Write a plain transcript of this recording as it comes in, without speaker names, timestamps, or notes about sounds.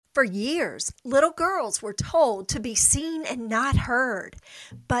For years, little girls were told to be seen and not heard,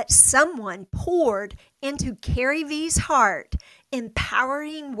 but someone poured into Carrie Vee's heart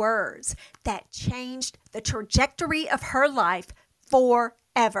empowering words that changed the trajectory of her life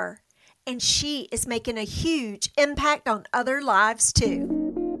forever. And she is making a huge impact on other lives too.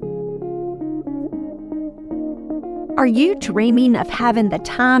 Are you dreaming of having the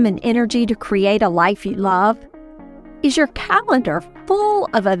time and energy to create a life you love? Is your calendar full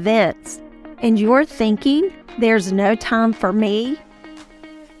of events and you're thinking, there's no time for me?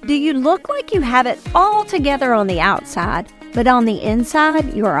 Do you look like you have it all together on the outside, but on the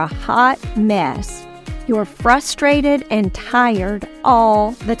inside, you're a hot mess? You're frustrated and tired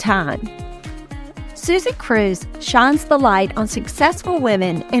all the time. Susan Cruz shines the light on successful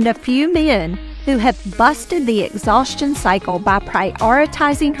women and a few men who have busted the exhaustion cycle by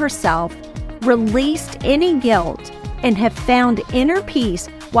prioritizing herself, released any guilt, and have found inner peace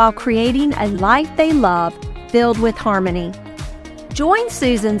while creating a life they love filled with harmony. Join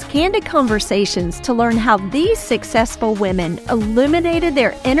Susan's candid conversations to learn how these successful women illuminated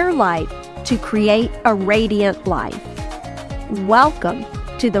their inner light to create a radiant life. Welcome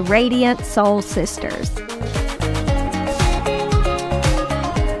to the Radiant Soul Sisters.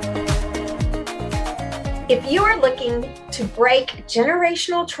 If you are looking to break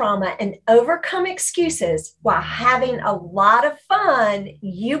generational trauma and overcome excuses while having a lot of fun,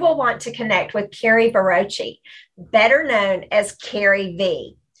 you will want to connect with Carrie Vee, better known as Carrie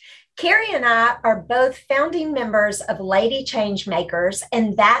Vee. Carrie and I are both founding members of Lady Changemakers,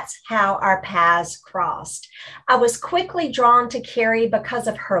 and that's how our paths crossed. I was quickly drawn to Carrie because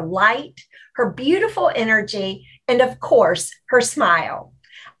of her light, her beautiful energy, and of course, her smile.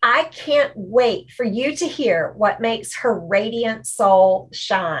 I can't wait for you to hear what makes her radiant soul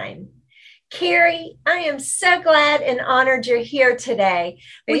shine. Carrie, I am so glad and honored you're here today.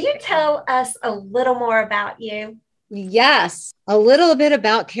 Will you tell us a little more about you? Yes, a little bit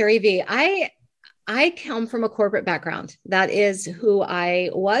about Carrie Vee. I come from a corporate background. That is who I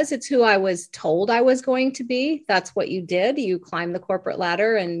was. It's who I was told I was going to be. That's what you did. You climbed the corporate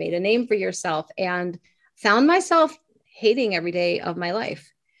ladder and made a name for yourself, and found myself hating every day of my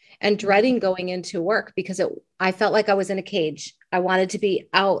life and dreading going into work because I felt like I was in a cage. I wanted to be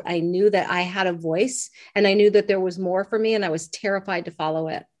out. I knew that I had a voice and I knew that there was more for me, and I was terrified to follow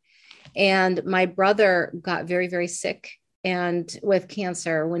it. And my brother got very, very sick and with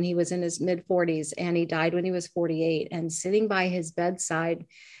cancer when he was in his mid 40s, and he died when he was 48. And sitting by his bedside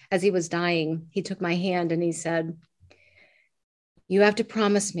as he was dying, he took my hand and he said, "You have to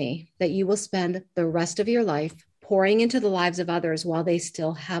promise me that you will spend the rest of your life pouring into the lives of others while they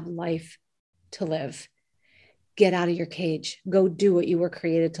still have life to live. Get out of your cage. Go do what you were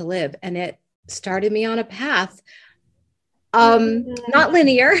created to live." And it started me on a path. Not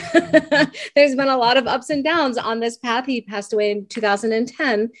linear. There's been a lot of ups and downs on this path. He passed away in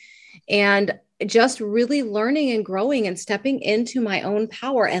 2010, and just really learning and growing and stepping into my own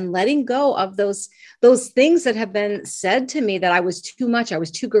power and letting go of those things that have been said to me that I was too much. I was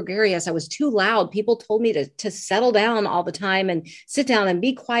too gregarious. I was too loud. People told me to settle down all the time and sit down and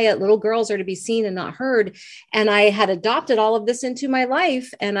be quiet. Little girls are to be seen and not heard. And I had adopted all of this into my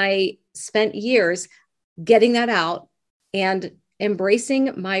life. And I spent years getting that out and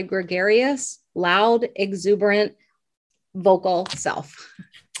embracing my gregarious, loud, exuberant, vocal self.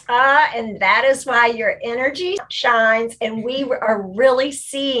 And that is why your energy shines, and we are really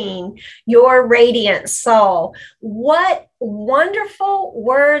seeing your radiant soul. What wonderful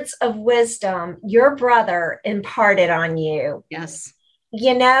words of wisdom your brother imparted on you. Yes.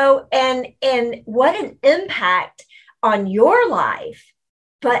 You know, and what an impact on your life,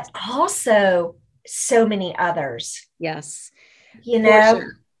 but also so many others. Yes. You know,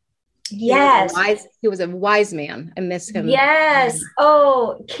 sure. Yes. He was a wise man. I miss him. Yes.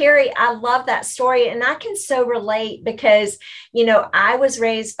 Oh, Carrie, I love that story. And I can so relate because, you know, I was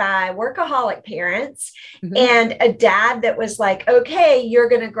raised by workaholic parents and a dad that was like, okay, you're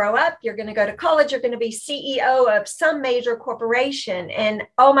going to grow up, you're going to go to college, you're going to be CEO of some major corporation. And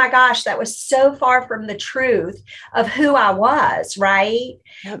oh my gosh, that was so far from the truth of who I was, right?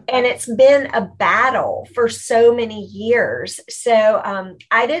 Yep. And it's been a battle for so many years. So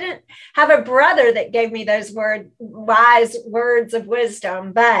I didn't have a brother that gave me those wise words of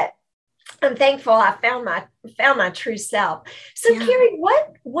wisdom, but I'm thankful I found my true self. So Carrie,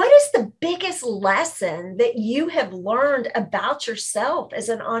 what is the biggest lesson that you have learned about yourself as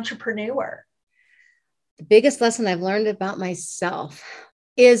an entrepreneur? The biggest lesson I've learned about myself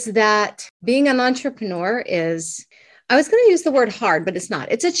is that being an entrepreneur is, I was going to use the word hard, but it's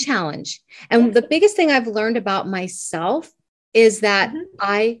not. It's a challenge. And the biggest thing I've learned about myself is that Mhm.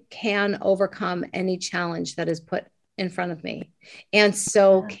 I can overcome any challenge that is put in front of me. And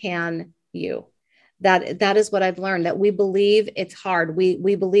so can you. That is what I've learned, that we believe it's hard. We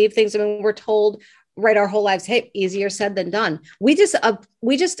believe things. I mean, we're told right our whole lives, hey, easier said than done. We just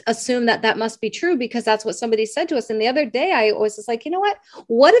assume that must be true because that's what somebody said to us. And the other day I was just like, you know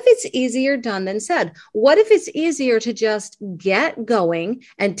what if it's easier done than said? What if it's easier to just get going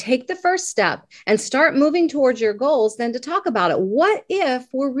and take the first step and start moving towards your goals than to talk about it? What if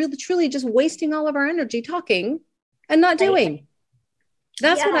we're really truly just wasting all of our energy talking and not doing?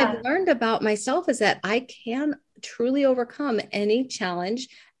 That's what I've learned about myself, is that I can truly overcome any challenge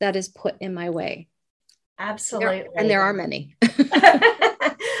that is put in my way. Absolutely. And there are many.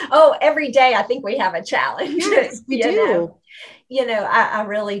 Oh, every day I think we have a challenge. Yes, we do. I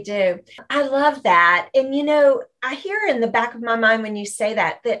really do. I love that. And, I hear in the back of my mind when you say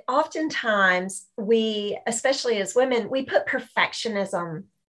that oftentimes we, especially as women, we put perfectionism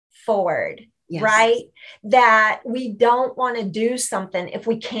forward. Yes. Right? That we don't want to do something if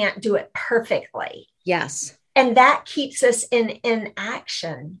we can't do it perfectly. Yes. And that keeps us in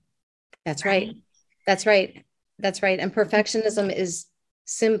inaction. That's right. That's right. That's right. And perfectionism is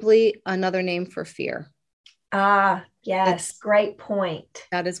simply another name for fear. Ah, yes. Great point.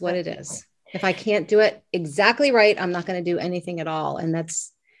 That is what it is. If I can't do it exactly right, I'm not going to do anything at all. And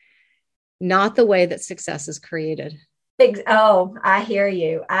that's not the way that success is created. Oh, I hear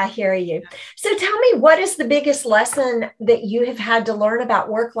you. I hear you. So tell me, what is the biggest lesson that you have had to learn about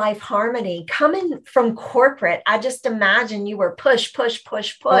work-life harmony? Coming from corporate, I just imagine you were push.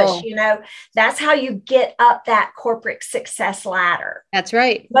 Oh. That's how you get up that corporate success ladder. That's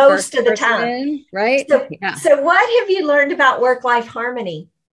right. Most of the time. Right? So what have you learned about work-life harmony?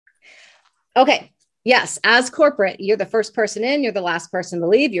 Okay. Yes, as corporate, you're the first person in, you're the last person to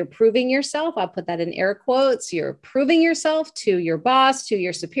leave. You're proving yourself. I'll put that in air quotes. You're proving yourself to your boss, to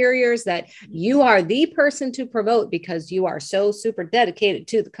your superiors, that you are the person to promote because you are so super dedicated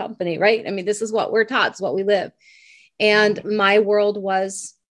to the company, right? I mean, this is what we're taught. It's what we live. And my world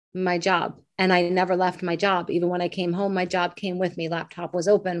was my job. And I never left my job. Even when I came home, my job came with me. Laptop was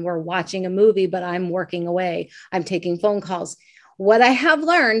open. We're watching a movie, but I'm working away. I'm taking phone calls. What I have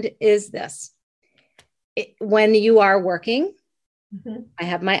learned is this. When you are working, I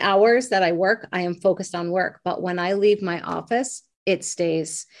have my hours that I work. I am focused on work. But when I leave my office, it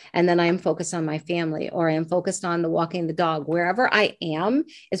stays. And then I am focused on my family, or I am focused on the walking the dog. Wherever I am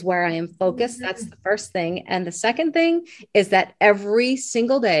is where I am focused. That's the first thing. And the second thing is that every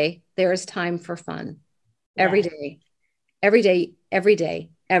single day, there is time for fun. Every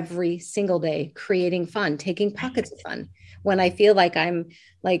single day, creating fun, taking pockets of fun. When I feel like I'm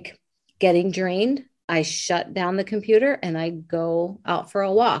getting drained, I shut down the computer and I go out for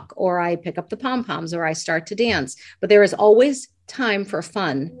a walk, or I pick up the pom-poms, or I start to dance. But there is always time for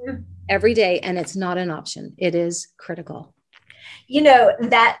fun every day. And it's not an option. It is critical.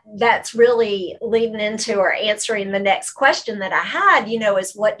 That's really leading into or answering the next question that I had,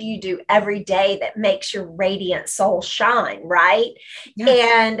 is what do you do every day that makes your radiant soul shine, right? Yes.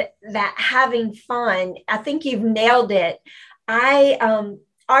 And that having fun, I think you've nailed it.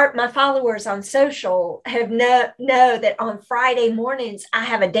 My followers on social know that on Friday mornings, I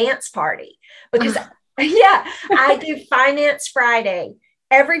have a dance party because I do Finance Friday.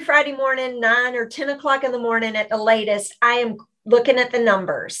 Every Friday morning, 9 or 10 o'clock in the morning at the latest, I am looking at the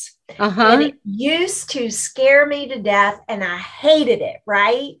numbers. And it used to scare me to death and I hated it,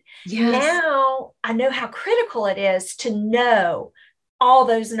 right? Yes. Now I know how critical it is to know all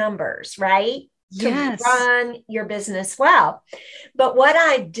those numbers, right? To run your business well. But what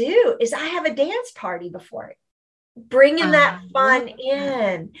I do is I have a dance party before it, bringing that fun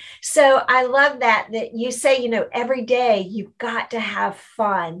in. So I love that you say, every day you've got to have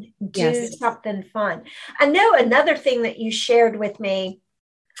fun, do something fun. I know another thing that you shared with me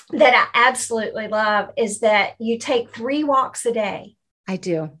that I absolutely love is that you take 3 walks a day. I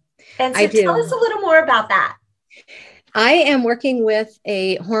do. And so tell us a little more about that. I am working with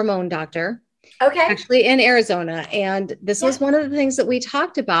a hormone doctor. Okay. Actually in Arizona. And this was one of the things that we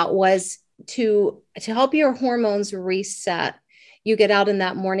talked about, was to help your hormones reset. You get out in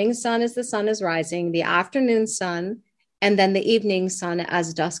that morning sun as the sun is rising, the afternoon sun, and then the evening sun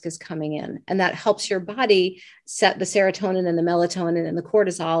as dusk is coming in. And that helps your body set the serotonin and the melatonin and the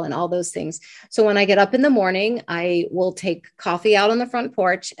cortisol and all those things. So when I get up in the morning, I will take coffee out on the front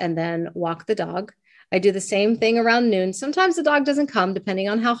porch and then walk the dog. I do the same thing around noon. Sometimes the dog doesn't come, depending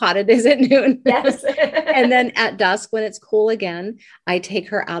on how hot it is at noon. Yes. And then at dusk, when it's cool again, I take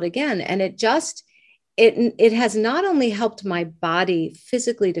her out again. And it has not only helped my body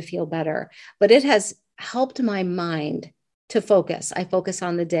physically to feel better, but it has helped my mind to focus. I focus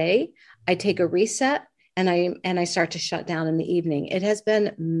on the day, I take a reset, and I start to shut down in the evening. It has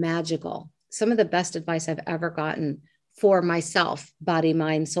been magical. Some of the best advice I've ever gotten for myself, body,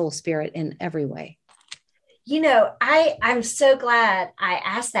 mind, soul, spirit, in every way. I'm so glad I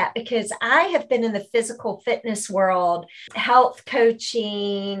asked that, because I have been in the physical fitness world, health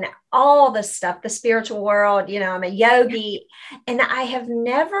coaching, all the stuff, the spiritual world. I'm a yogi, and I have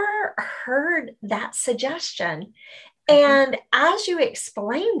never heard that suggestion. And as you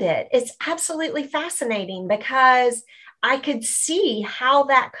explained it, it's absolutely fascinating, because I could see how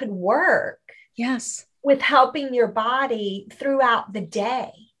that could work. Yes. With helping your body throughout the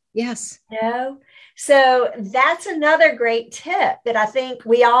day. Yes. So that's another great tip that I think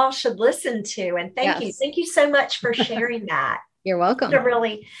we all should listen to. And thank you. Thank you so much for sharing that. You're welcome.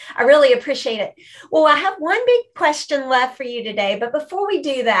 I really appreciate it. Well, I have one big question left for you today, but before we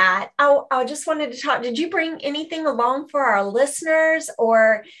do that, I just wanted to talk. Did you bring anything along for our listeners,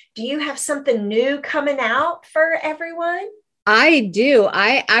 or do you have something new coming out for everyone? I do.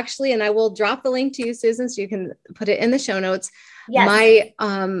 I actually, and I will drop the link to you, Susan, so you can put it in the show notes. Yes.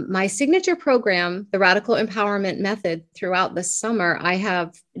 My signature program, the Radical Empowerment Method, throughout the summer, I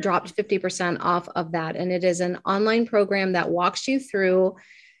have dropped 50% off of that. And it is an online program that walks you through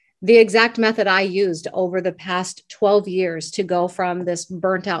the exact method I used over the past 12 years to go from this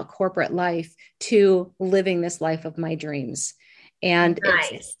burnt out corporate life to living this life of my dreams. And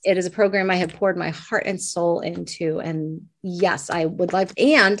nice. It is a program I have poured my heart and soul into. And yes, I would like,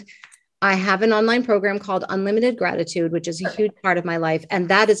 and I have an online program called Unlimited Gratitude, which is a huge part of my life. And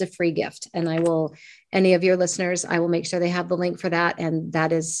that is a free gift. And any of your listeners, I will make sure they have the link for that. And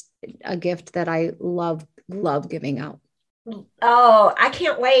that is a gift that I love giving out. Oh, I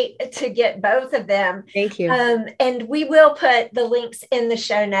can't wait to get both of them. Thank you. And we will put the links in the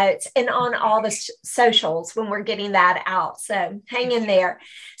show notes and on all the socials when we're getting that out. So hang in there.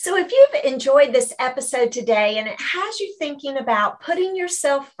 So if you've enjoyed this episode today and it has you thinking about putting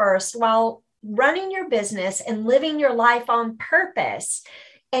yourself first while running your business and living your life on purpose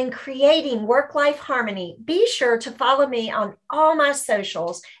and creating work-life harmony, be sure to follow me on all my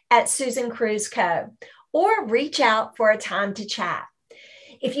socials at Susan Cruz Co., or reach out for a time to chat.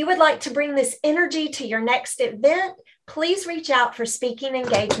 If you would like to bring this energy to your next event, please reach out for speaking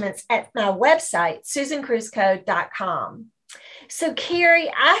engagements at my website, susancruzco.com. So,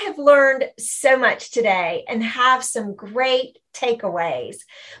 Carrie, I have learned so much today and have some great takeaways.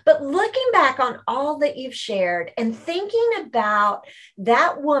 But looking back on all that you've shared and thinking about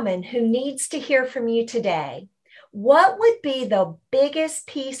that woman who needs to hear from you today, what would be the biggest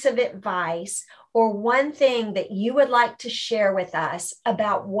piece of advice or one thing that you would like to share with us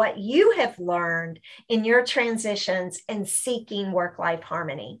about what you have learned in your transitions and seeking work-life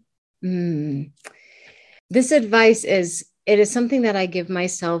harmony? This advice is something that I give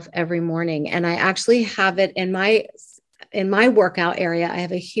myself every morning. And I actually have it in my workout area. I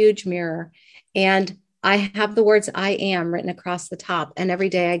have a huge mirror and I have the words I am written across the top. And every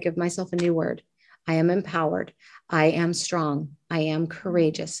day I give myself a new word. I am empowered. I am strong. I am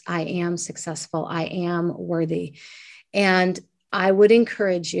courageous. I am successful. I am worthy. And I would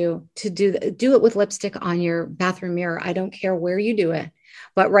encourage you to do it with lipstick on your bathroom mirror. I don't care where you do it,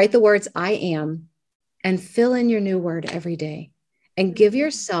 but write the words I am and fill in your new word every day and give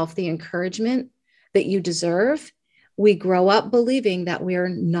yourself the encouragement that you deserve. We grow up believing that we are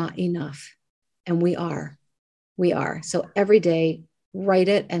not enough, and we are. So every day, write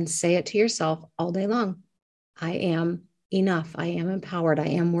it and say it to yourself all day long. I am enough. I am empowered. I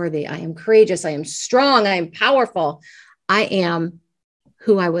am worthy. I am courageous. I am strong. I am powerful. I am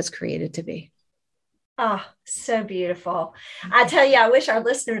who I was created to be. Oh, so beautiful. I tell you, I wish our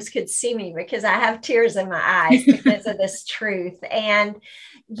listeners could see me because I have tears in my eyes because of this truth. And,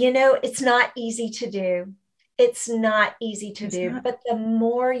 it's not easy to do. It's not easy to do, but the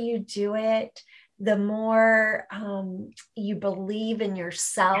more you do it, the more you believe in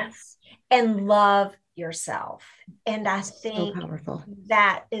yourself and love yourself. And I think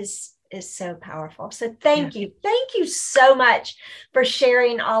that is so powerful. So thank you. Thank you so much for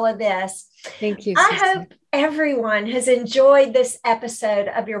sharing all of this. Thank you. I hope everyone has enjoyed this episode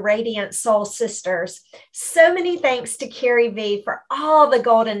of your Radiant Soul Sisters. So many thanks to Carrie Vee for all the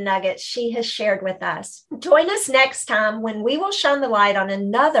golden nuggets she has shared with us. Join us next time when we will shine the light on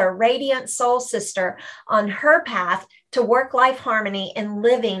another Radiant Soul Sister on her path to work-life harmony and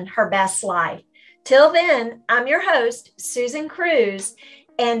living her best life. Till then, I'm your host, Susan Cruz,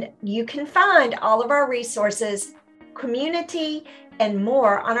 and you can find all of our resources, community, and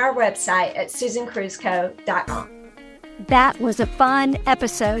more on our website at susancruzco.com. That was a fun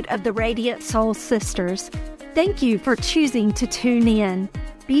episode of the Radiant Soul Sisters. Thank you for choosing to tune in.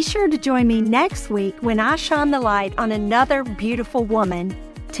 Be sure to join me next week when I shine the light on another beautiful woman.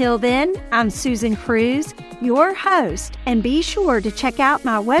 Till then, I'm Susan Cruz, your host, and be sure to check out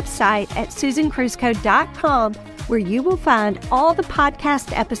my website at susancruzco.com, where you will find all the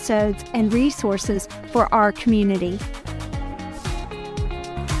podcast episodes and resources for our community.